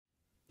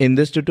In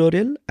this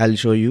tutorial, I'll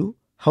show you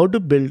how to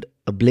build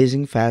a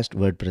blazing fast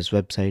WordPress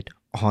website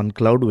on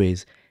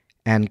Cloudways.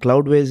 And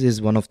Cloudways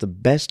is one of the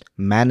best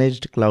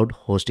managed cloud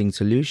hosting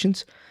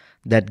solutions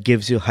that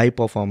gives you high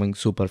performing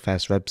super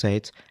fast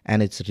websites,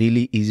 and it's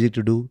really easy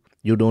to do.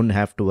 You don't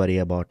have to worry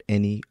about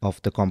any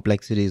of the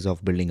complexities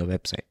of building a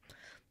website.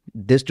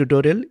 This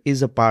tutorial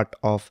is a part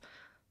of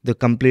the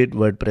complete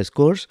WordPress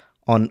course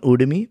on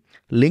Udemy.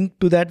 Link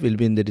to that will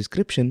be in the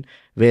description,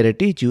 where I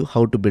teach you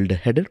how to build a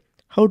header,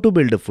 how to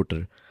build a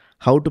footer,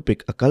 how to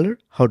pick a color,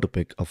 how to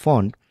pick a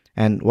font,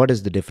 and what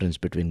is the difference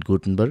between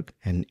Gutenberg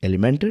and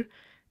Elementor,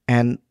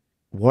 and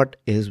what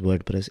is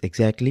WordPress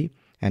exactly,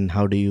 and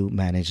how do you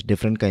manage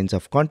different kinds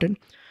of content,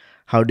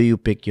 how do you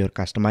pick your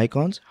custom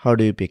icons, how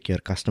do you pick your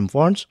custom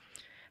fonts,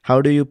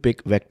 how do you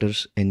pick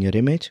vectors in your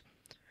image,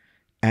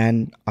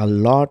 and a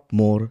lot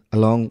more,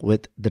 along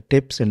with the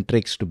tips and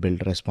tricks to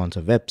build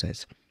responsive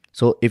websites.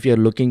 So if you're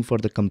looking for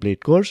the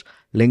complete course,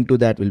 link to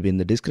that will be in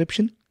the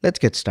description. Let's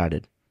get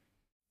started.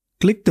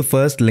 Click the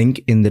first link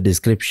in the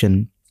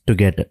description to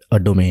get a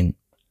domain.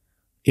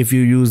 If you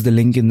use the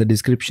link in the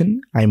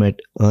description, I might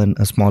earn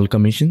a small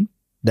commission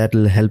that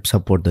will help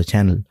support the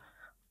channel.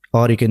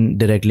 Or you can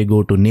directly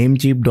go to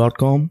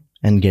namecheap.com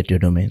and get your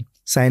domain.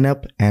 Sign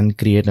up and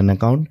create an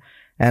account.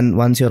 And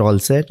once you're all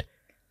set,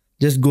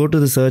 just go to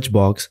the search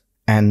box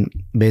and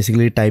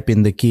basically type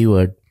in the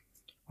keyword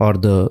or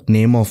the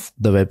name of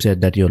the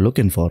website that you're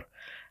looking for.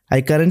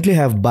 I currently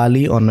have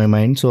Bali on my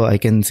mind, so I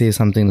can say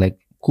something like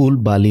cool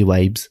Bali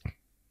vibes.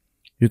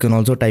 You can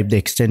also type the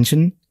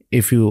extension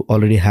if you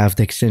already have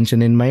the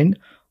extension in mind,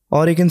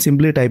 or you can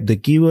simply type the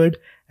keyword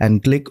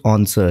and click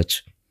on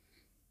search.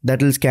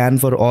 That will scan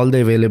for all the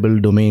available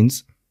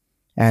domains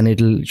and it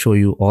will show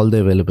you all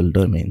the available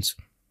domains.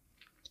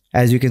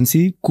 As you can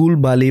see,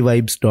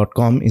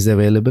 coolbalivibes.com is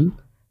available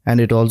and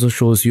it also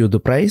shows you the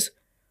price.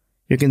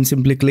 You can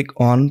simply click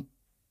on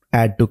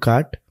add to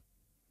cart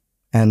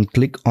and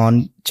click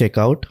on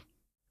checkout.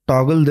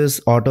 Toggle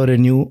this auto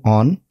renew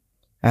on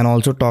and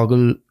also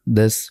toggle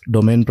this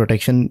domain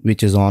protection,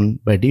 which is on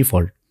by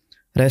default.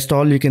 Rest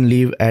all you can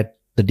leave at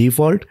the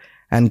default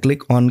and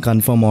click on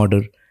confirm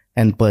order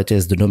and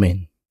purchase the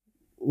domain.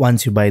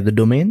 Once you buy the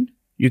domain,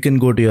 you can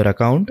go to your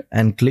account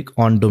and click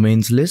on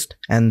domains list,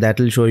 and that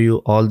will show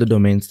you all the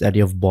domains that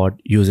you have bought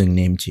using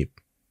Namecheap.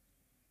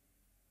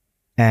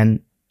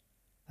 And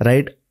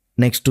right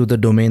next to the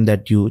domain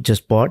that you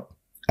just bought,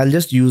 I'll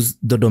just use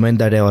the domain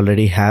that I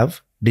already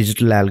have,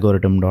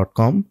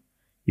 digitalalgorithm.com.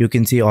 You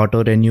can see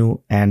auto renew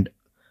and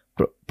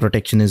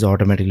protection is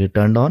automatically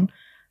turned on.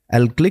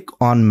 I'll click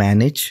on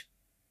manage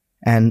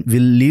and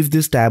we'll leave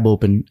this tab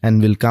open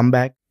and we'll come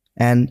back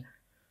and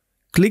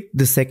click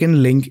the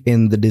second link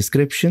in the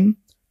description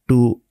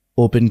to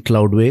open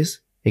Cloudways.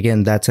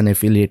 Again, that's an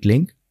affiliate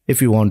link.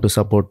 If you want to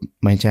support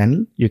my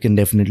channel, you can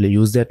definitely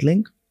use that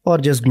link, or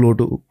just go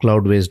to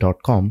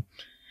cloudways.com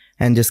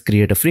and just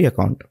create a free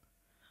account.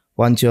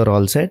 Once you're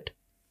all set,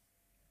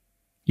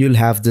 you'll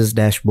have this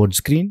dashboard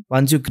screen.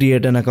 Once you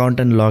create an account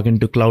and log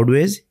into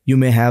Cloudways, you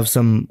may have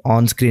some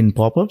on-screen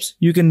pop-ups.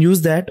 You can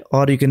use that,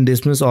 or you can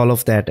dismiss all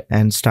of that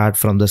and start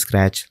from the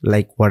scratch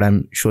like what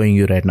I'm showing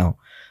you right now.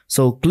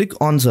 So click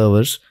on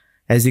servers.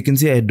 As you can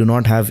see, I do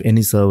not have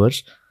any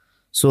servers.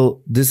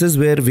 So this is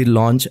where we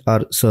launch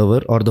our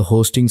server or the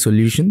hosting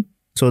solution.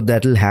 So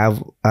that will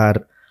have our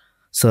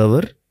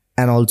server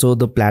and also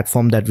the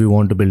platform that we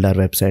want to build our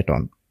website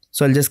on.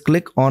 So I'll just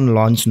click on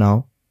launch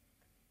now.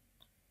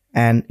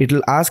 And it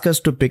will ask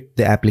us to pick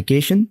the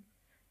application,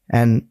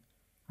 and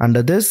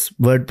under this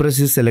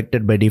WordPress is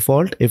selected by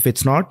default. If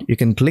it's not, you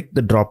can click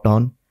the drop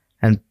down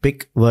and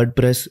pick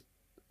WordPress,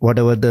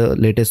 whatever the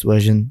latest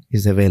version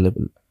is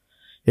available.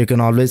 You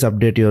can always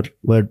update your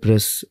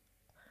WordPress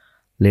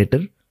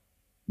later.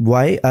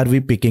 Why are we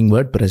picking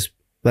WordPress?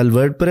 Well,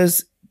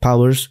 WordPress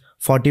powers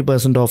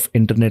 40% of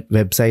internet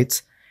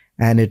websites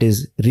and it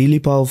is really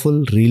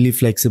powerful, really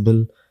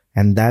flexible.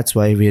 And that's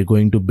why we are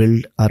going to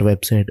build our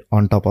website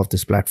on top of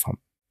this platform.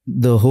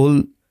 The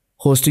whole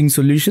hosting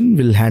solution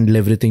will handle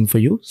everything for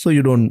you, so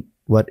you don't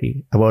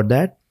worry about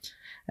that.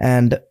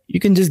 And you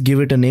can just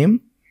give it a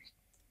name.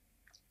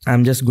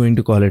 I'm just going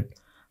to call it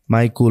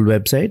My Cool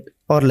Website,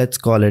 or let's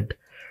call it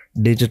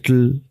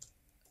Digital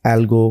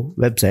Algo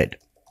Website.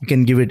 You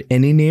can give it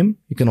any name.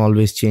 You can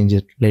always change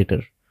it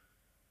later.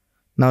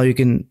 Now you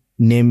can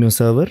name your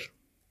server.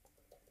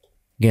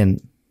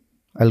 Again,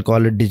 I'll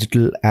call it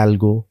Digital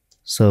Algo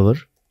Server,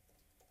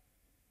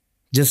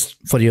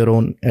 just for your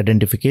own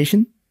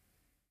identification.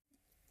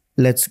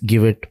 Let's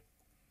give it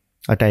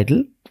a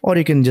title, or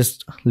you can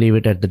just leave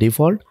it at the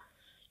default.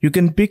 You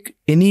can pick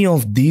any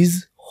of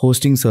these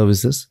hosting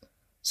services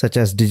such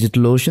as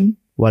DigitalOcean,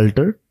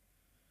 Vultr,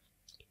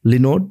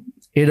 Linode,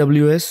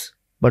 AWS,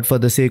 but for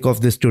the sake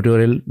of this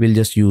tutorial, we'll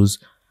just use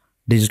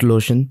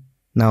DigitalOcean.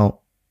 Now,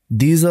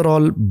 these are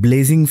all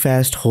blazing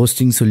fast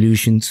hosting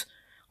solutions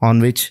on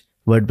which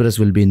WordPress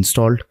will be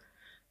installed.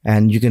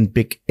 And you can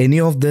pick any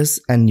of this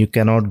and you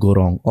cannot go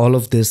wrong. All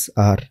of this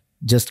are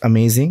just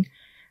amazing.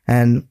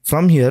 And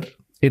from here,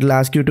 it'll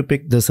ask you to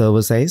pick the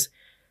server size,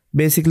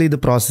 basically the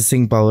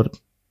processing power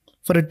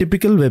For a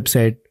typical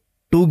website,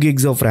 2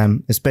 gigs of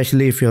RAM,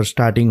 especially if you're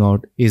starting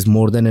out, is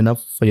more than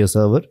enough for your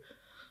server.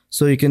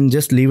 So you can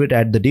just leave it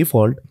at the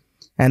default.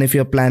 And if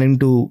you're planning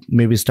to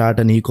maybe start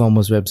an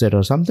e-commerce website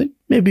or something,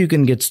 maybe you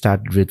can get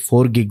started with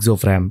 4 gigs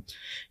of RAM.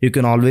 You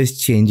can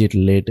always change it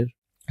later.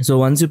 So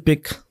once you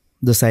pick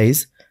the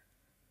size,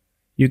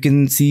 you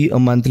can see a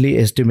monthly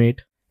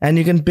estimate and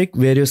you can pick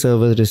where your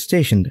server is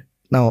stationed.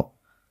 Now,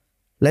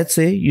 let's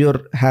say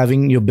you're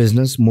having your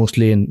business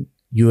mostly in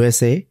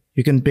USA,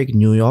 you can pick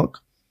New York.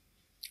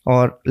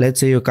 Or let's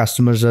say your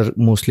customers are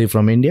mostly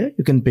from India,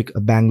 you can pick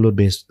a Bangalore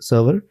based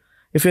server.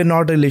 If you're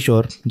not really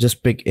sure,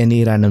 just pick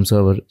any random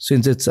server.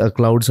 Since it's a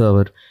cloud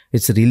server,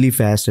 it's really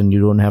fast and you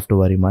don't have to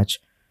worry much.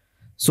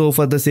 So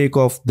for the sake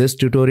of this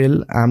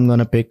tutorial, I'm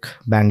gonna pick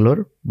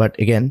Bangalore. But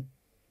again,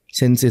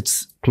 since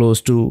it's close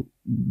to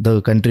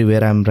the country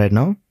where I'm right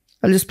now,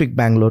 I'll just pick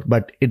Bangalore,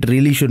 but it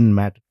really shouldn't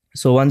matter.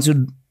 So once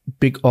you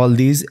pick all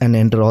these and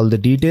enter all the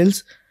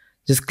details,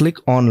 just click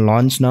on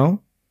launch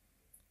now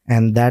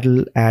and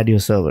that'll add your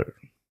server.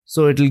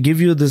 So it will give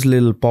you this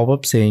little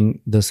pop-up saying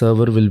the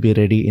server will be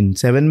ready in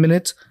 7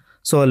 minutes.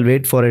 So I'll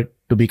wait for it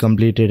to be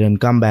completed and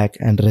come back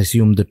and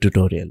resume the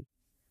tutorial.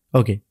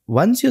 Okay,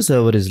 once your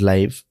server is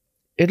live,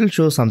 it'll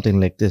show something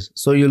like this.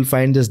 So you'll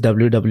find this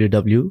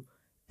www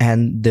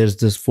and there's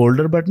this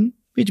folder button,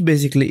 which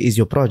basically is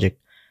your project.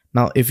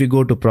 Now, if you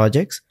go to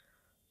projects,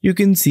 you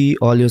can see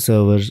all your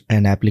servers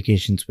and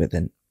applications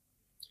within.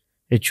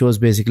 It shows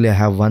basically I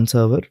have one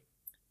server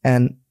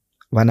and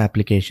one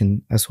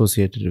application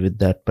associated with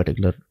that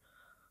particular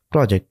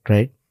project,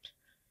 right?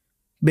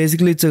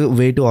 Basically, it's a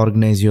way to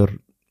organize your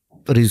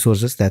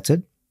resources. That's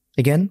it.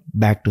 Again,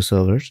 back to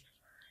servers.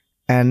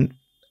 And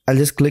I'll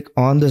just click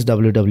on this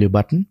www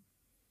button.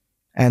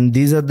 And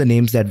these are the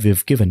names that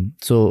we've given.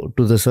 So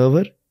to the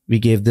server, we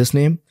gave this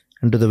name,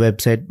 and to the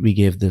website, we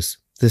gave this.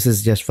 This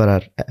is just for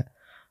our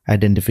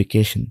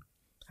identification.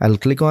 I'll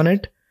click on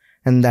it,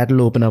 and that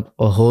will open up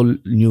a whole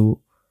new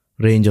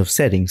range of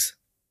settings.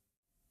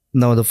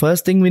 Now, the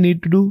first thing we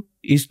need to do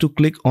is to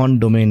click on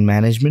domain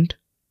management.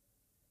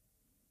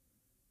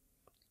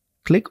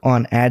 Click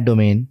on add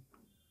domain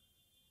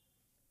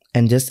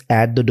and just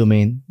add the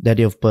domain that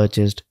you've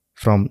purchased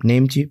from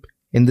Namecheap.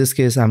 In this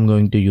case, I'm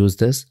going to use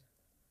this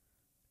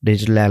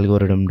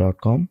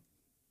DigitalAlgorithm.com.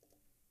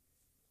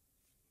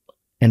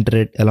 Enter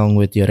it along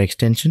with your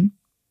extension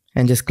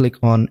and just click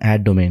on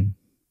add domain.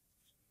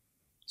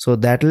 So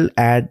that will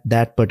add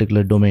that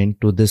particular domain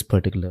to this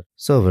particular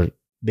server.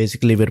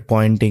 Basically, we're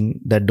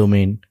pointing that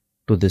domain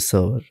to this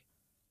server.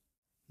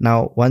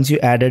 Now, once you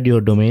added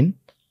your domain,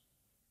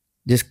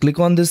 just click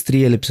on this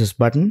 3 ellipses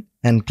button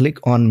and click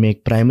on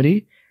make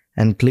primary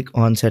and click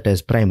on set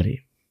as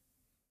primary.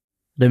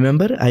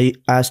 Remember, I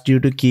asked you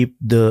to keep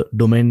the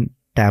domain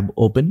tab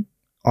open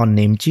on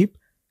Namecheap.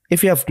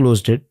 If you have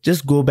closed it,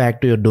 just go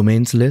back to your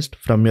domains list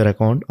from your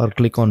account or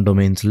click on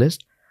domains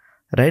list.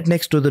 Right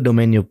next to the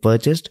domain you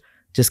purchased,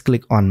 just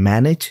click on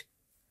manage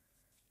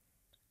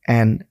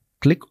and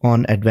click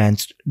on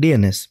advanced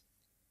DNS.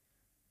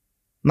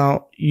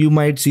 Now you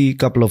might see a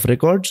couple of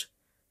records.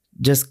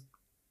 Just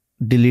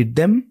delete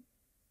them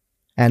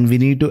and we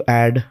need to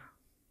add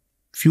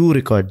few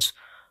records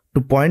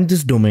to point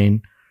this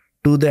domain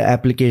to the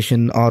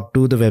application or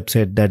to the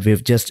website that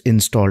we've just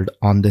installed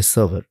on this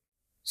server.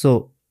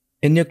 So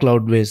in your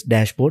Cloudways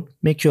dashboard,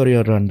 make sure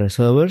you're under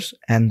servers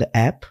and the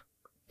app,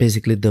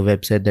 basically the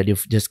website that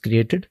you've just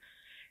created,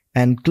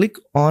 and click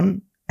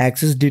on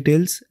access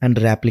details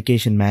under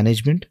application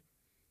management.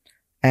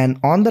 And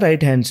on the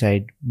right hand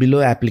side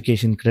below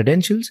application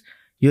credentials,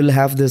 you'll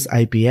have this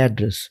IP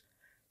address.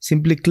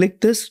 Simply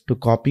click this to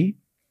copy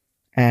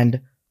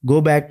and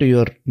go back to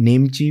your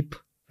Namecheap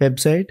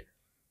website.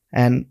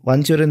 And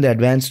once you're in the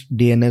advanced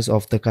DNS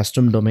of the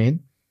custom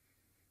domain,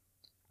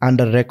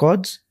 under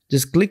records,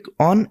 just click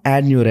on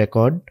add new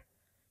record,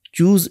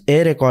 choose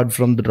a record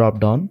from the drop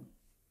down.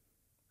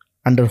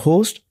 Under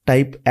host,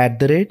 type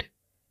 @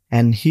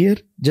 and here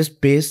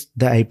just paste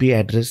the IP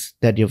address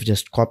that you've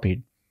just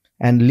copied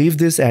and leave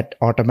this at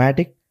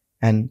automatic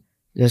and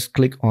just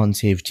click on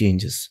save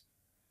changes.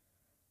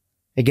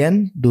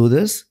 Again, do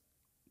this,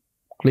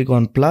 click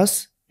on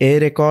plus a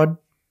record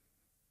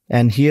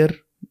and here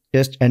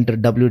just enter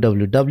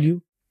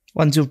www.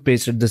 Once you've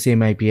pasted the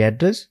same IP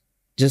address,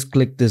 just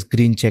click this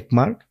green check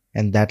mark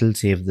and that will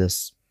save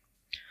this.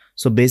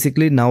 So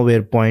basically now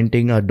we're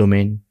pointing our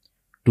domain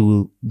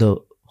to the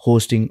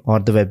hosting or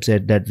the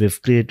website that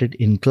we've created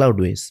in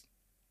Cloudways.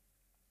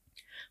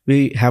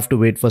 We have to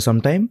wait for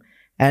some time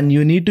and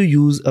you need to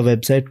use a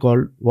website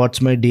called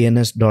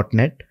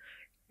whatsmydns.net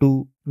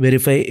to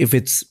verify if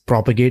it's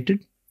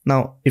propagated.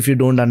 Now, if you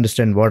don't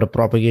understand what a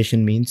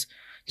propagation means,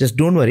 just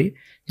don't worry.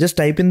 Just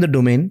type in the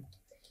domain.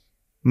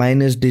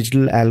 Mine is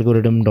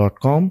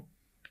digitalalgorithm.com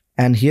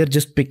and here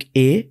just pick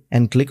A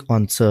and click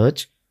on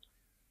search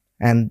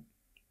and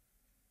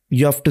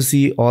you have to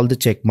see all the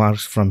check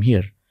marks from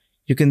here.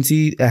 You can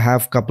see I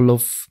have a couple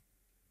of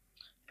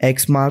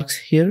X marks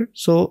here,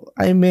 so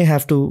I may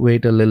have to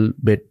wait a little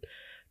bit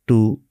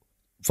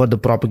for the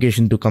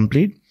propagation to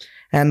complete.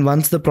 And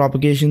once the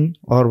propagation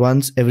or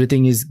once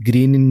everything is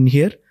green in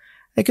here,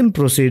 I can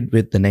proceed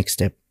with the next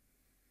step.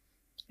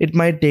 It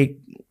might take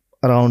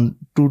around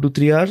 2 to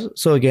 3 hours.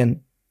 So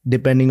again,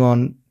 depending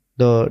on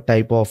the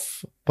type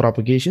of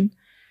propagation,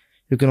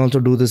 you can also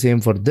do the same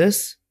for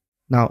this.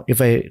 Now,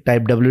 if I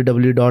type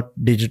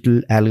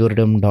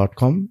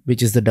www.digitalalgorithm.com,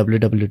 which is the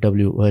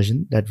www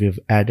version that we've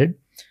added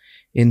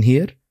in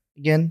here,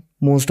 again,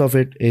 most of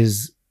it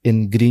is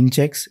in green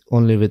checks,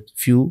 only with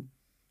few.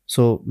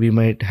 So we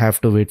might have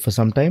to wait for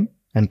some time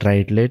and try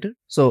it later.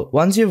 So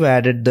once you've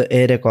added the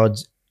A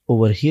records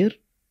over here,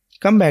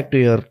 come back to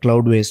your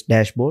Cloudways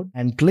dashboard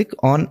and click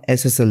on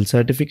SSL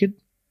certificate.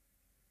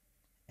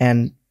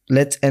 And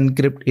Let's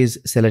Encrypt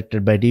is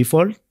selected by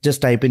default.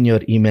 Just type in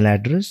your email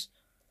address.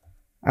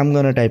 I'm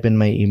going to type in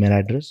my email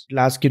address.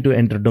 It'll ask you to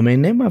enter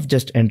domain name. I've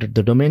just entered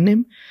the domain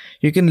name.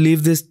 You can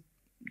leave this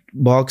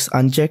box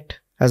unchecked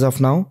as of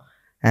now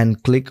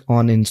and click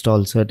on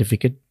install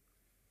certificate.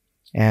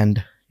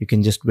 And you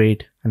can just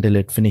wait until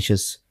it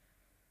finishes.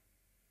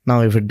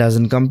 Now, if it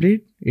doesn't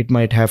complete, it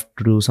might have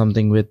to do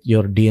something with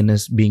your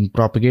DNS being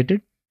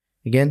propagated.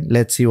 Again,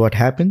 let's see what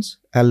happens.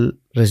 I'll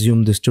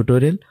resume this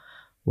tutorial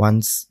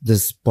once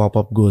this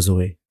pop-up goes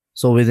away.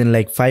 So within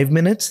like 5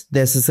 minutes,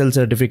 the SSL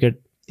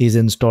certificate is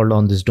installed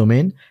on this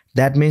domain.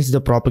 That means the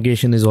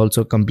propagation is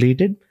also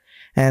completed,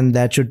 and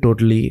that should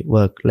totally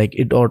work. Like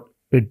it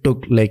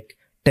took like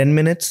 10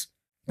 minutes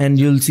and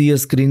you'll see a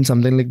screen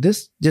something like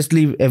this. Just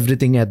leave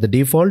everything at the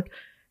default,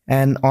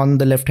 and on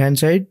the left hand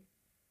side,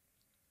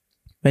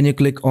 when you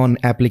click on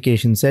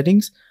application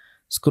settings,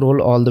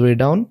 scroll all the way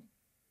down.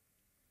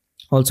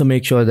 Also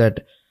make sure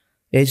that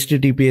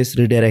HTTPS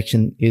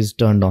redirection is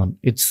turned on.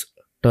 It's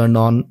turned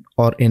on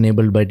or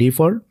enabled by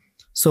default.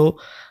 So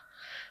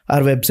our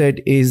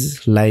website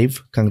is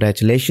live.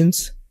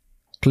 Congratulations.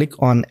 Click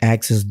on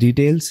access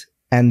details,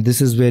 and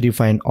this is where you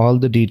find all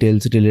the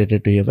details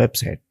related to your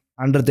website.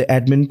 Under the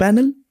admin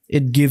panel,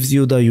 it gives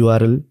you the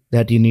URL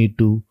that you need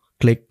to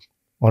click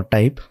or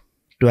type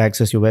to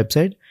access your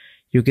website.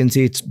 You can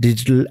see it's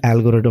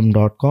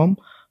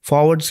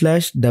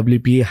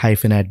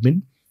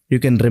digitalalgorithm.com/wp-admin. You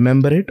can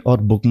remember it or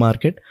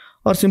bookmark it,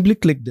 or simply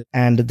click this.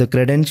 And the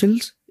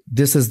credentials,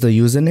 this is the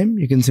username.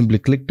 You can simply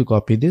click to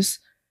copy this.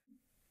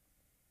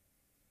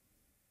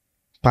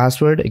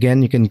 Password,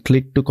 again, you can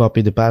click to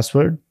copy the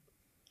password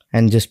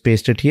and just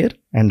paste it here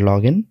and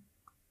log in.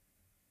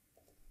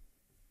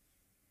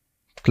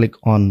 Click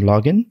on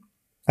login.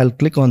 I'll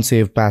click on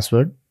save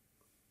password,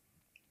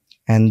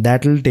 and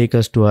that will take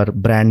us to our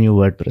brand new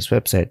WordPress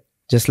website.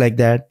 Just like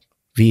that,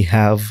 we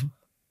have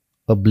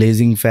a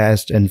blazing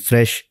fast and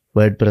fresh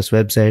WordPress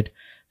website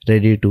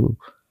ready to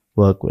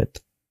work with.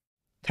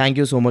 Thank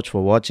you so much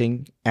for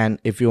watching, and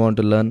if you want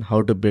to learn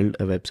how to build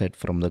a website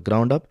from the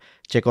ground up,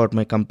 check out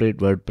my complete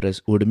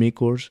WordPress Udemy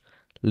course.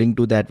 Link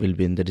to that will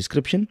be in the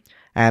description,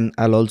 and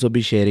I'll also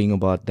be sharing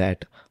about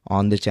that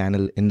on the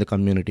channel in the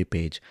community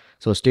page.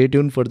 So stay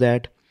tuned for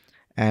that,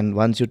 and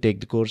once you take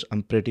the course,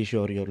 I'm pretty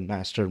sure you'll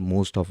master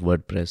most of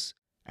WordPress,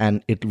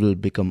 and it will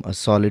become a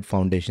solid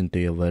foundation to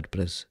your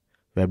WordPress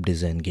web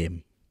design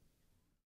game.